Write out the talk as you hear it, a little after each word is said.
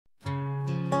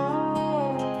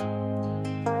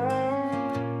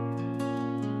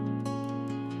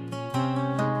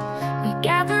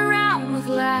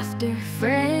laughter,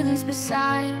 friends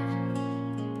beside.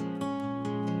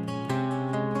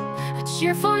 A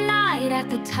cheerful night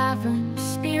at the tavern,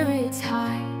 spirits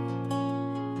high.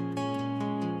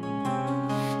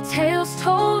 Tales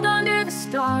told under the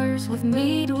stars, with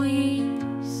mead we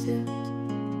sipped.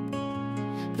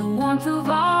 The warmth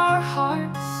of our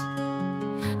hearts,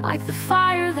 like the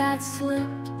fire that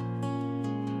slipped.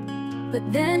 But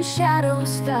then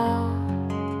shadows fell,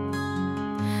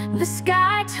 the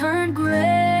sky turned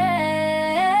gray.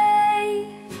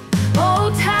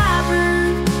 Oh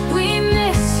tavern, we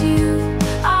miss you,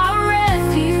 our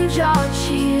refuge, our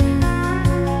cheer.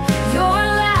 Your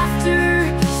laughter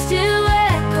still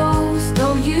echoes,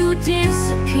 though you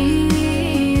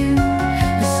disappear.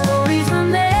 The stories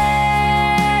remain,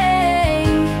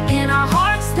 in our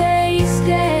hearts they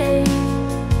stay.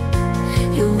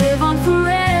 You live on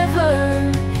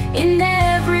forever, in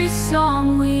every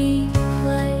song we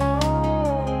play.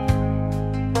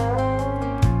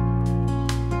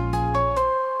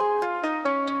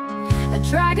 A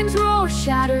dragon's roar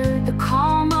shattered the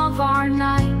calm of our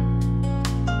night.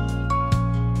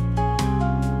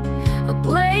 A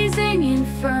blazing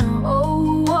inferno,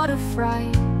 oh what a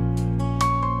fright.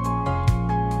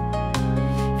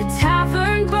 The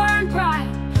tavern burned bright,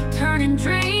 turning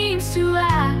dreams to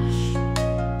ash.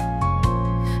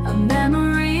 A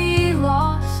memory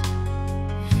lost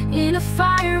in a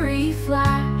fiery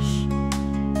flash.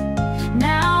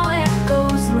 Now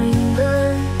echoes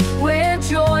linger where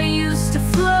joy used to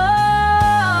flow.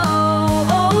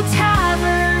 Oh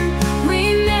tavern,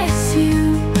 we miss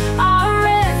you, our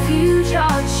refuge,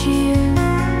 our cheer.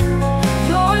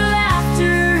 Your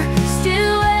laughter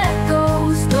still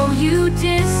echoes, though you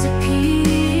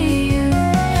disappear.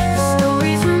 The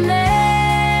stories remain,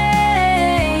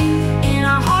 in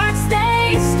our hearts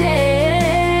they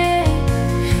stay.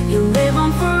 You live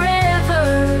on forever,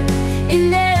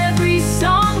 in every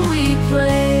song we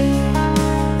play.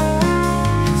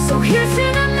 So here's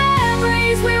to the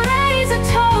memories, we raise a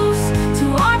toast to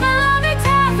our beloved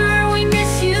tavern, we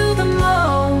miss you the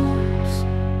most.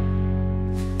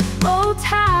 Oh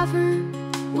tavern,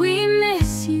 we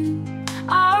miss you,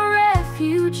 our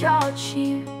refuge, our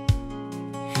cheer.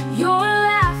 Your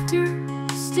laughter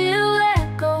still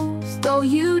echoes, though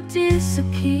you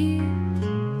disappear.